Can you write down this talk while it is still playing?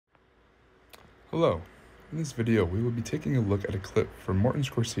Hello. In this video, we will be taking a look at a clip from Martin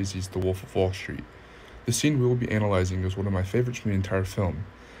Scorsese's The Wolf of Wall Street. The scene we will be analyzing is one of my favorites from the entire film.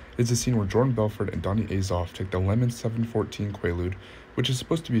 It is a scene where Jordan Belfort and Donnie Azoff take the Lemon 714 Quaalude, which is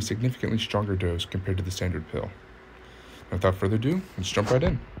supposed to be a significantly stronger dose compared to the standard pill. Now, without further ado, let's jump right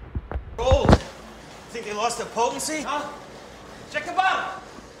in. Gold! Think they lost their potency? Huh? Check the bottom!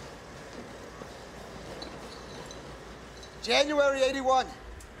 January 81.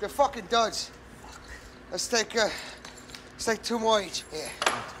 They're fucking duds. Let's take two more each. Yeah.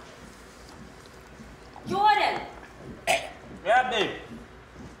 Jordan! Yeah, babe.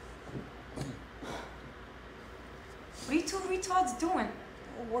 What are you two retards doing?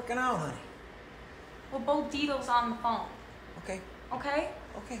 We're working out, honey. We're both Ditos on the phone. Okay. Okay?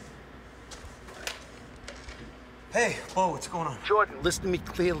 Okay. Hey, Bo, what's going on? Jordan, listen to me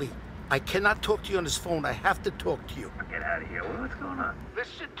clearly. I cannot talk to you on this phone. I have to talk to you. Get out of here. What's going on?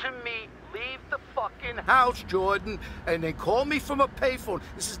 Listen to me. Leave the fucking house, Jordan, and then call me from a payphone.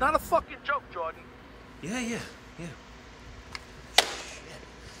 This is not a fucking joke, Jordan. Yeah.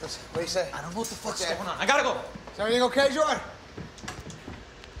 Listen, what do you say? I don't know what the fuck's going on. I gotta go. Is everything okay, Jordan?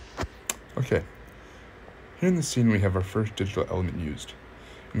 Okay. Here in the scene, we have our first digital element used.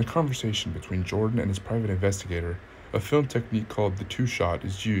 In the conversation between Jordan and his private investigator, a film technique called the two-shot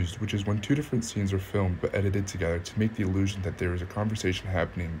is used, which is when two different scenes are filmed but edited together to make the illusion that there is a conversation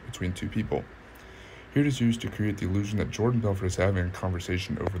happening between two people. Here it is used to create the illusion that Jordan Belfort is having a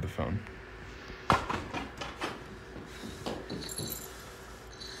conversation over the phone.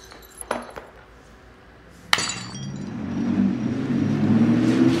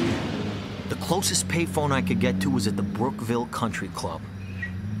 The closest payphone I could get to was at the Brookville Country Club.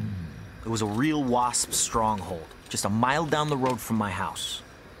 It was a real WASP stronghold, just a mile down the road from my house.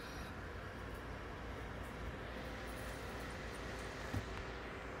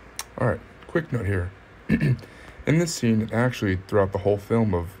 Alright, quick note here. In this scene, and actually throughout the whole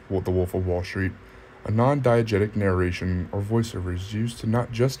film of The Wolf of Wall Street, a non-diegetic narration or voiceover is used to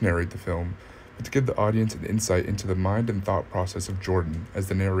not just narrate the film, but to give the audience an insight into the mind and thought process of Jordan, as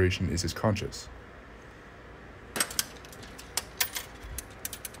the narration is his conscious.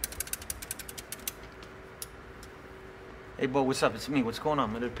 Hey, Bo, what's up? It's me. What's going on?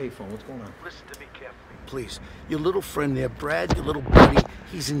 I'm at a payphone. What's going on? Listen to me carefully, please. Your little friend there, Brad, your little buddy,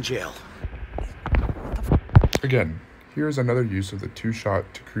 he's in jail. Again, here is another use of the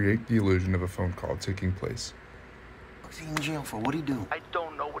two-shot to create the illusion of a phone call taking place. What's he in jail for? What'd he do? I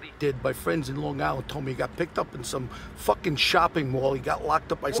don't know what he did. My friends in Long Island told me he got picked up in some fucking shopping mall. He got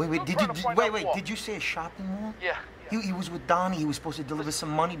locked up by... Wait, did you say a shopping mall? Yeah. He was with Donnie. He was supposed to deliver some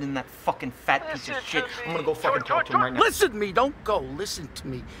money to that fucking fat piece of shit. I'm gonna go fucking talk to him right now. Listen to me, don't go. Listen to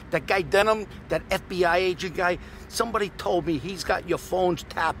me. That guy Denham, that FBI agent guy, somebody told me he's got your phones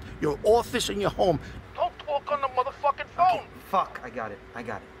tapped, your office and your home. Don't talk on the motherfucking phone. Okay, fuck, I got it.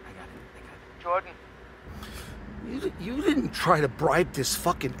 Jordan, you didn't try to bribe this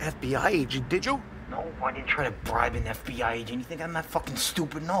fucking FBI agent, did you? No, I didn't try to bribe an FBI agent. You think I'm that fucking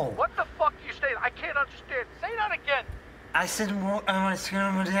stupid? No. What the fuck are you saying? I can't understand. Say that again. I said I'm gonna scare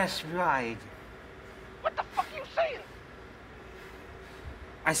him with the FBI agent. What the fuck are you saying?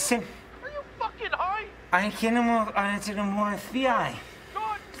 I said... Are you fucking high? I said I'm more FBI.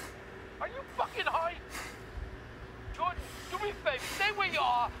 Jordan, are you fucking high? Jordan, do me a favor. Stay where you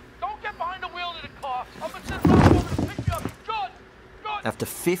are. Don't get behind the wheel of the car. I'm gonna send someone over to pick you up. Jordan! After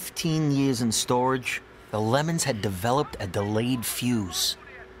 15 years in storage, the Lemons had developed a delayed fuse.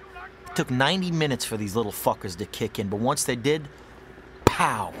 It took 90 minutes for these little fuckers to kick in, but once they did,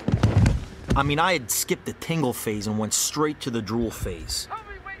 pow. I mean, I had skipped the tingle phase and went straight to the drool phase.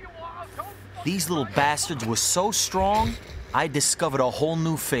 These little bastards were so strong, I discovered a whole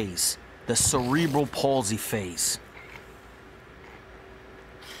new phase, the cerebral palsy phase.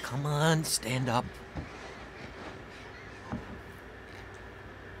 Come on, stand up.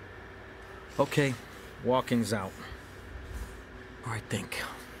 Okay, walking's out. All right, think,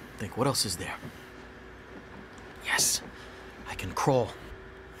 what else is there? Yes, I can crawl.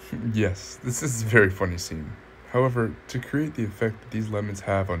 Yes, this is a very funny scene. However, to create the effect that these lemons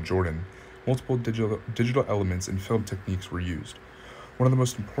have on Jordan, multiple digital elements and film techniques were used. One of the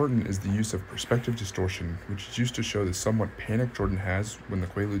most important is the use of perspective distortion, which is used to show the somewhat panic Jordan has when the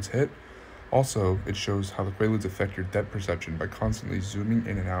Quaaludes hit. Also, it shows how the Quaaludes affect your depth perception by constantly zooming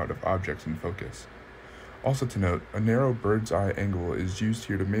in and out of objects in focus. Also to note, a narrow bird's eye angle is used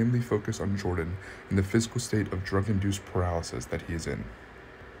here to mainly focus on Jordan and the physical state of drug-induced paralysis that he is in.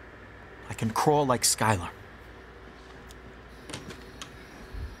 I can crawl like Skylar.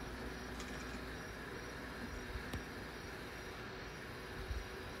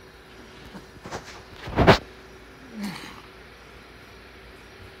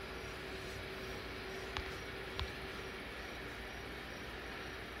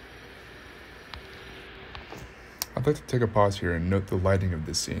 I'd like to take a pause here and note the lighting of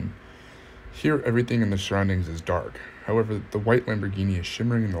this scene. Here, everything in the surroundings is dark. However, the white Lamborghini is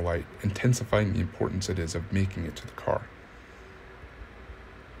shimmering in the light, intensifying the importance it is of making it to the car.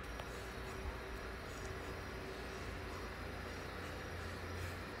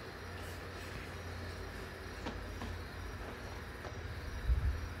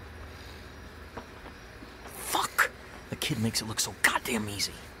 Fuck! The kid makes it look so goddamn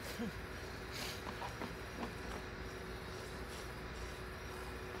easy.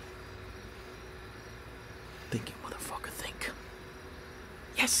 Think, you motherfucker, think.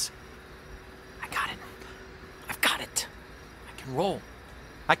 Yes! I got it. I've got it. I can roll.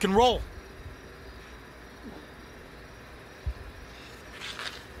 I can roll!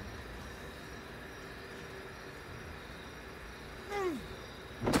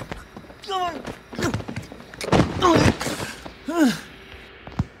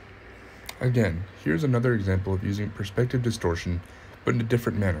 Again, here's another example of using perspective distortion, but in a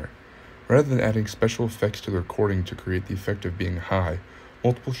different manner. Rather than adding special effects to the recording to create the effect of being high,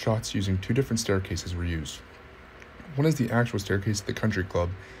 multiple shots using two different staircases were used. One is the actual staircase at the country club,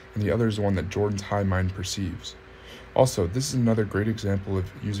 and the other is the one that Jordan's high mind perceives. Also, this is another great example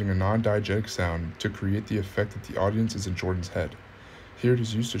of using a non-diegetic sound to create the effect that the audience is in Jordan's head. Here it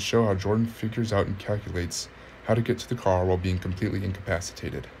is used to show how Jordan figures out and calculates how to get to the car while being completely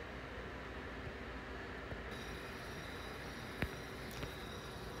incapacitated.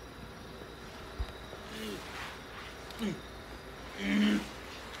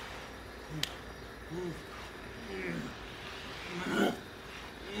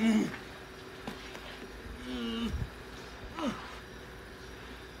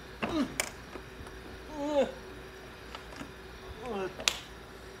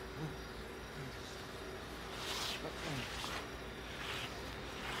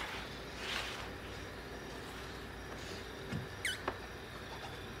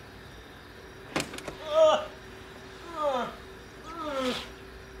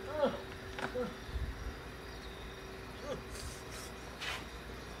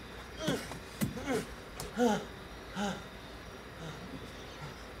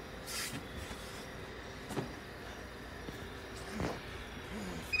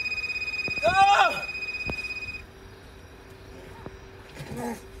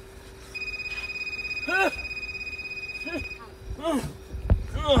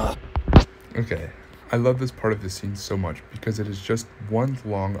 Okay, I love this part of the scene so much because it is just one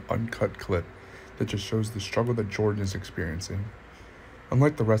long, uncut clip that just shows the struggle that Jordan is experiencing.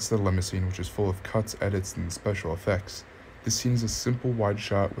 Unlike the rest of the limousine, which is full of cuts, edits, and special effects, this scene is a simple wide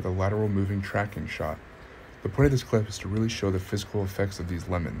shot with a lateral moving tracking shot. The point of this clip is to really show the physical effects of these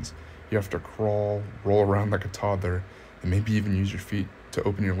lemons. You have to crawl, roll around like a toddler, and maybe even use your feet to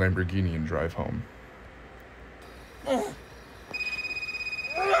open your Lamborghini and drive home.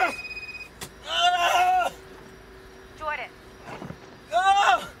 Jordan.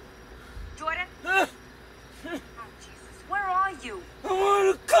 Jordan? Oh, Jesus. Where are you? I'm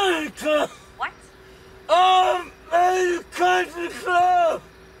at the country club. What? I'm at the country club.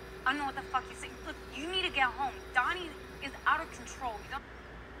 I don't know what the fuck you're saying. Look, you need to get home. Donnie is out of control. You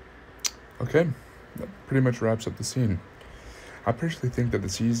don't... Okay, that pretty much wraps up the scene. I personally think that the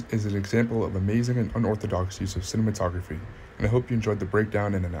scene is an example of amazing and unorthodox use of cinematography, and I hope you enjoyed the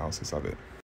breakdown and analysis of it.